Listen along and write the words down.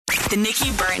The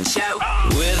Nicky Burns Show.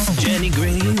 With Jenny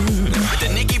Green. The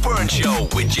Nicky Burns Show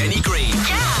with Jenny Green.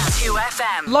 Yeah.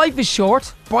 2FM. Life is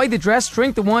short. Buy the dress,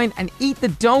 drink the wine, and eat the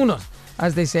donut,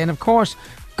 as they say. And of course,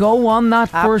 go on that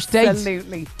first date.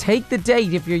 Absolutely. Take the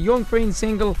date. If you're young, free and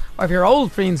single, or if you're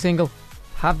old, free and single,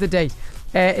 have the date.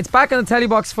 It's back on the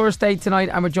Telebox first date tonight,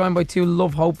 and we're joined by two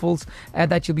love hopefuls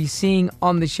that you'll be seeing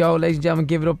on the show. Ladies and gentlemen,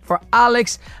 give it up for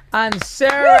Alex and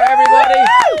Sarah, everybody.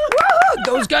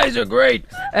 Those guys are great.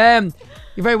 You're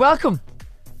very welcome.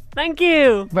 Thank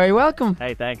you. Very welcome.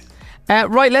 Hey, thanks.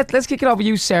 Right, let's kick it off with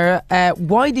you, Sarah.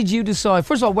 Why did you decide,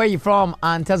 first of all, where are you from,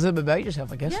 and tell us a little bit about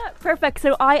yourself, I guess. Yeah, perfect.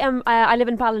 So I live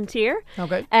in Ballantyre.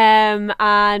 Okay. And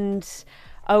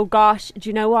oh gosh, do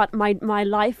you know what? My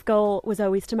life goal was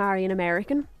always to marry an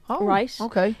American. Oh, right.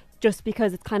 Okay. Just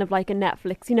because it's kind of like a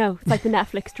Netflix, it's like the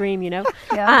Netflix dream, Yeah.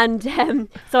 And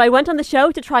so I went on the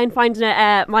show to try and find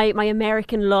my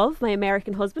American love, my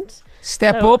American husband.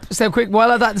 Step up.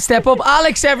 While at that, step up.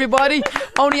 Alex, everybody.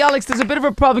 Only Alex, there's a bit of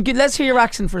a problem. Let's hear your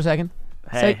accent for a second.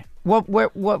 Hey. Say,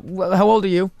 how old are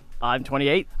you? I'm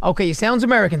 28. Okay, you sounds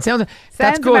American.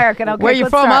 That's good. American. Okay, where are you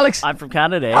good from, start. Alex? I'm from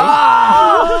Canada, eh? Oh!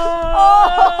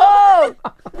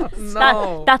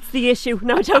 No. That's the issue.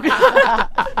 No, joking.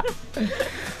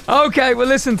 Okay, well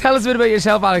listen, tell us a bit about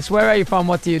yourself, Alex. Where are you from?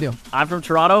 What do you do? I'm from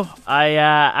Toronto. I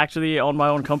actually own my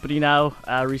own company now.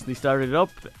 Recently started it up.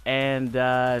 And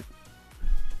I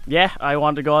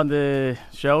wanted to go on the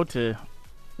show to...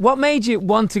 What made you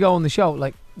want to go on the show?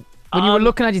 Like, when you were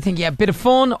looking at it, you think, a bit of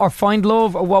fun or find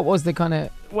love, or what was the kind of...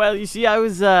 Well, you see, I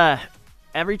was...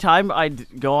 every time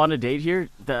I'd go on a date here,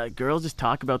 the girls just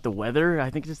talk about the weather. I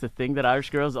think it's just the thing that Irish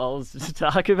girls always just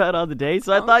talk about on the date.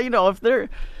 So I thought,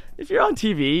 if you're on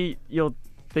TV, you'll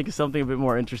think of something a bit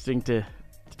more interesting to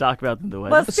talk about than the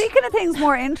weather. Well, speaking of things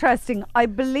more interesting, I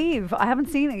believe, I haven't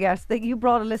seen it yet, that you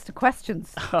brought a list of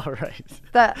questions. All right.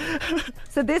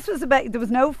 So this was about, there was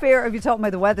no fear of you talking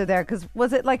about the weather there, because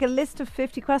was it like a list of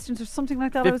 50 questions or something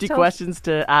like that? 50 questions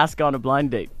to ask on a blind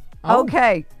date. Oh.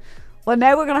 Okay. Well,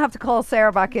 now we're going to have to call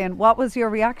Sarah back in. What was your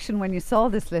reaction when you saw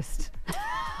this list? Do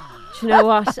you know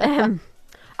what?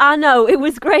 No, it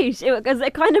was great because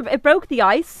it broke the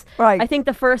ice. Right. I think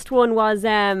the first one was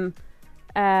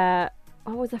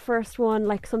what was the first one?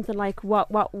 Like something like what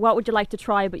would you like to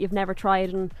try but you've never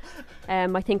tried?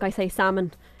 And I think I say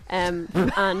salmon.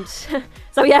 And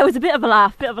so yeah, it was a bit of a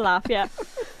laugh. Yeah.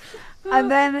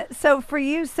 And then, so for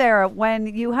you, Sarah, when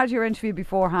you had your interview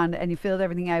beforehand and you filled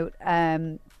everything out,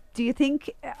 do you think,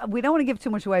 we don't want to give too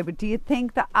much away, but do you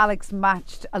think that Alex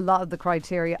matched a lot of the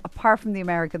criteria apart from the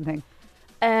American thing?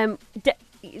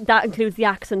 That includes the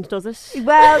accent, does it?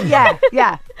 Well, yeah.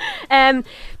 Do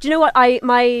you know what? I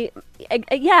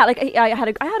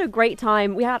had a great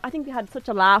time. I think we had such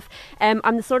a laugh.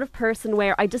 I'm the sort of person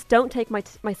where I just don't take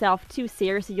myself too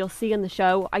seriously. You'll see in the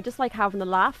show, I just like having a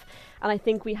laugh, and I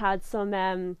think we had some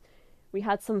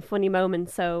funny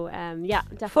moments. So yeah,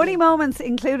 definitely. Funny moments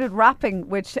included rapping,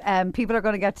 which people are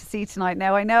going to get to see tonight.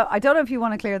 Now, I don't know if you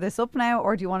want to clear this up now,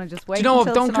 or do you want to just wait? Do you know what?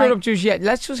 until Don't tonight? clear it up just yet.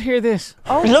 Let's just hear this.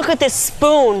 Oh. Look at this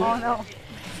spoon. Oh no.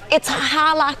 It's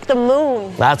halak the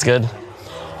moon. That's good.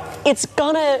 It's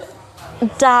gonna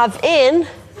dive in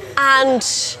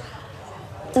and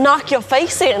knock your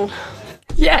face in.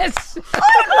 Yes. Do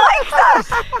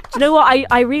you know what?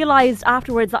 I realised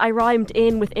afterwards that I rhymed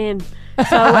in with in.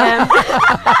 So yeah,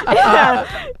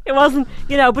 it wasn't,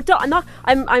 but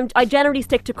I generally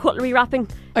stick to cutlery rapping.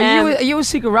 Are you a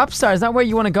secret rap star? Is that where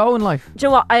you want to go in life? Do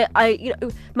you know what?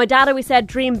 My dad always said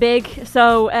dream big.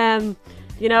 So I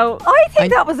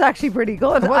think that was actually pretty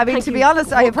good. Well, I mean, thank to be you.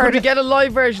 honest, I have Could heard we it. get a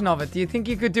live version of it? Do you think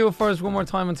you could do it for us one more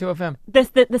time on 2FM?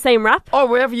 the same rap. Oh,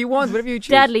 whatever you want, whatever you choose.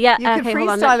 Deadly, yeah. You can okay, hold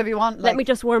on. freestyle if you want. Let me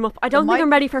just warm up. I don't think mic-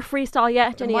 I'm ready for freestyle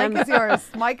yet, The Jenny. mic is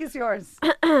yours. Mic is yours.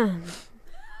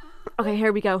 Okay,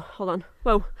 here we go. Hold on.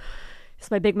 Whoa, this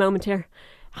is my big moment here.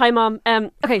 Hi, Mom.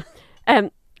 Okay.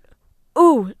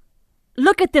 Ooh,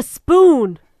 look at this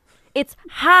spoon. It's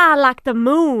high like the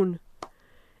moon.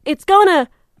 It's gonna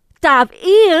dive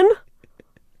in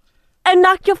and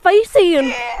knock your face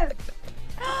in.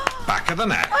 Back of the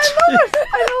net.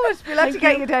 I love it. We'll have to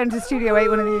get you down to Studio 8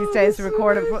 one of these days to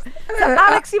record it. So,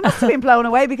 Alex, you must have been blown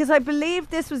away, because I believe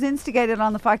this was instigated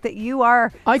on the fact that you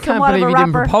are I can't somewhat believe of you a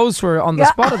didn't rapper. propose for her on the Yeah.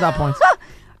 spot at that point.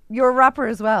 You're a rapper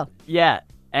as well. Yeah,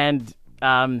 and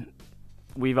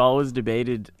we've always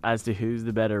debated as to who's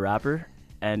the better rapper,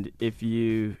 and if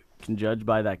you can judge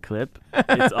by that clip,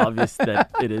 it's obvious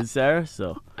that it is Sarah.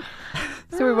 So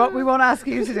we won't ask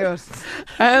you to do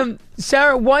it.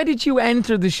 Sarah, why did you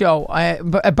enter the show?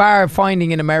 A bar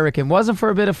finding an American, was it for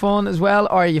a bit of fun as well,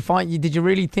 or did you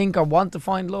really think or want to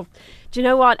find love? Do you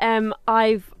know what?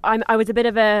 I was a bit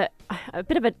of a a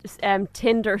bit of a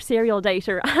Tinder serial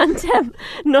dater, and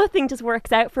nothing just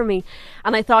works out for me.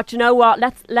 And I thought, you know what,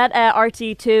 let's let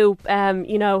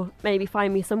RT2, maybe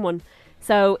find me someone.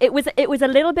 So it was a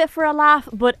little bit for a laugh,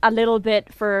 but a little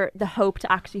bit for the hope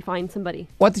to actually find somebody.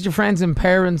 What did your friends and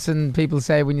parents and people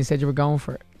say when you said you were going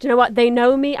for it? Do you know what? They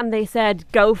know me and they said,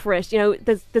 go for it. You know,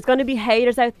 there's going to be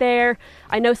haters out there.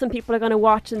 I know some people are going to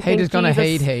watch and Haters think, going to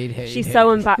Jesus, hate. she's so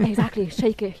embarrassed. Exactly.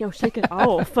 Shake it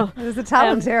off. There's a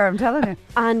talent here, I'm telling you.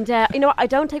 And, I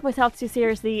don't take myself too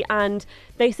seriously. And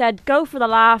they said, go for the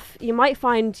laugh. You might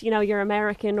find, you're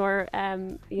American or,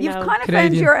 You've kind of found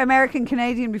Canadian. your American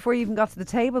Canadian before you even got to the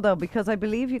table, though, because I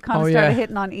believe you kind of started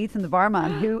hitting on Ethan the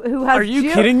barman, who has Are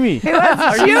you kidding me? Who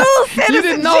has dual citizenship. You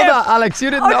didn't know that, Alex.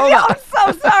 You didn't know no, that. I'm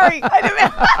so sorry. I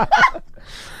didn't.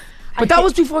 But that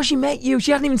was before she met you.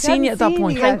 She hadn't even seen you at that seen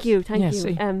point. you Thank you. Yeah, you.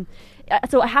 see.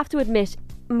 So I have to admit,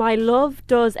 my love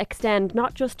does extend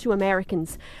not just to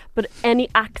Americans, but any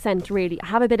accent, really. I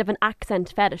have a bit of an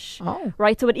accent fetish. Oh.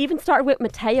 Right, so it even started with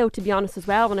Mateo, to be honest, as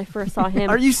well, when I first saw him.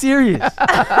 Are you serious?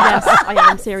 Yes, I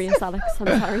am serious, Alex.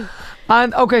 I'm sorry.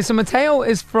 And okay, so Mateo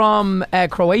is from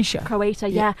Croatia. Croatia,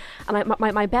 yeah. And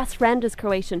my best friend is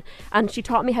Croatian, and she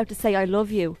taught me how to say I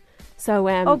love you. So,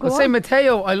 go Let's say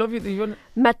Mateo, I love you.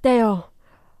 Mateo,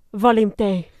 volim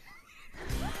te.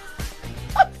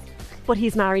 But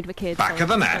he's married with kids. Back so- of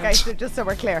the net. Okay, so just so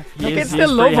we're clear. He Look, is- I he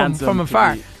still is love pretty him handsome, from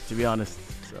afar. To be honest.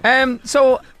 So.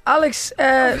 So Alex,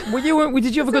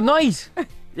 did you have a good night?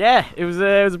 Yeah, it was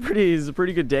a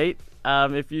pretty good date.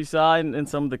 If you saw in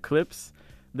some of the clips,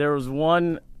 there was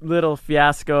one little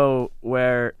fiasco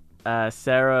where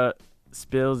Sarah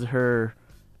spills her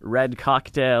red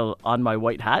cocktail on my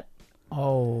white hat.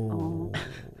 Oh.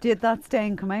 Did that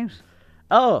stain come out?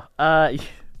 Oh,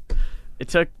 it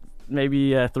took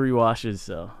maybe 3 washes.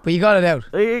 So But you got it out.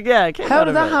 yeah, it came How out did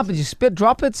of that it. happen? Did you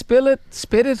drop it, spill it,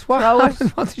 spit it? What Throw it? happened?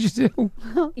 What did you do?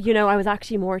 I was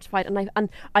actually mortified, and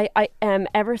I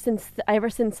ever since I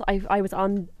was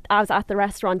at the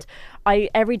restaurant, I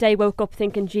every day woke up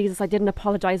thinking, Jesus, I didn't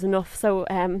apologise enough. So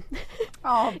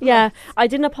Oh, yeah, I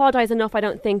didn't apologise enough, I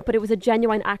don't think, but it was a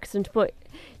genuine accident. But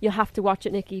you'll have to watch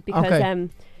it, Nikki, because Okay.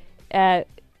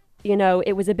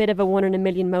 it was a bit of a 1 in a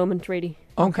million moment, really.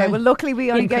 Okay, well, luckily we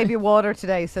only Okay. gave you water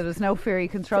today, so there's no fear. You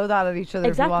can throw that at each other if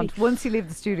you Exactly. want. Once you leave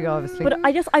the studio, obviously. But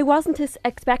I wasn't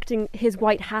expecting his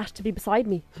white hat to be beside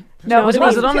me. no, Was it it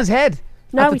wasn't. on his head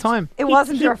No, at the he- time? It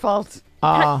wasn't he- your fault.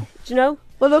 Ah. Do you know?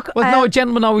 Well, look. Well, no, a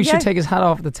gentleman always yeah. should take his hat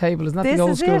off the table. Isn't that This the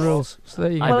old is school it. rules? So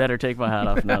there you I go. better take my hat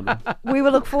off now. Then. We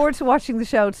will look forward to watching the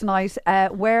show tonight.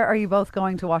 Where are you both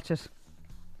going to watch it?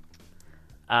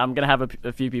 I'm gonna have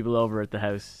a few people over at the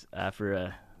house for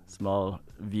a small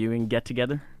viewing get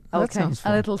together. That sounds a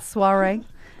fun. little soiree.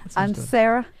 And good.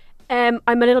 Sarah? I'm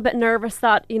a little bit nervous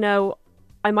that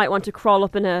I might want to crawl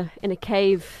up in a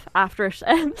cave after it.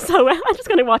 So I'm just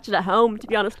going to watch it at home, to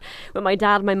be honest, with my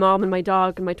dad, my mom, and my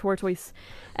dog and my tortoise.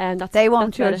 They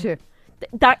won't that's judge you.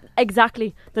 That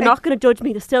exactly. They're not going to judge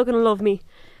me. They're still going to love me.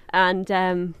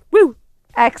 And woo.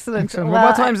 Excellent. Excellent. Well,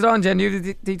 what time's it on, Jen? You have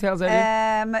the details,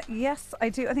 Eddie? Yes, I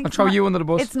do. I think I'll throw you under the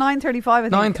bus. It's 9:35. I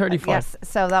think. 9:35. Yes,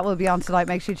 so that will be on tonight.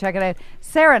 Make sure you check it out.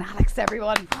 Sarah and Alex,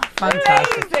 everyone.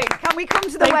 Fantastic. Amazing. Can we come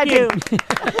to the Thank wedding?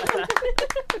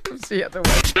 you. See you at the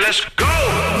wedding. Let's go.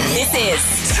 This is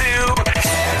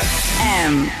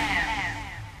 2FM.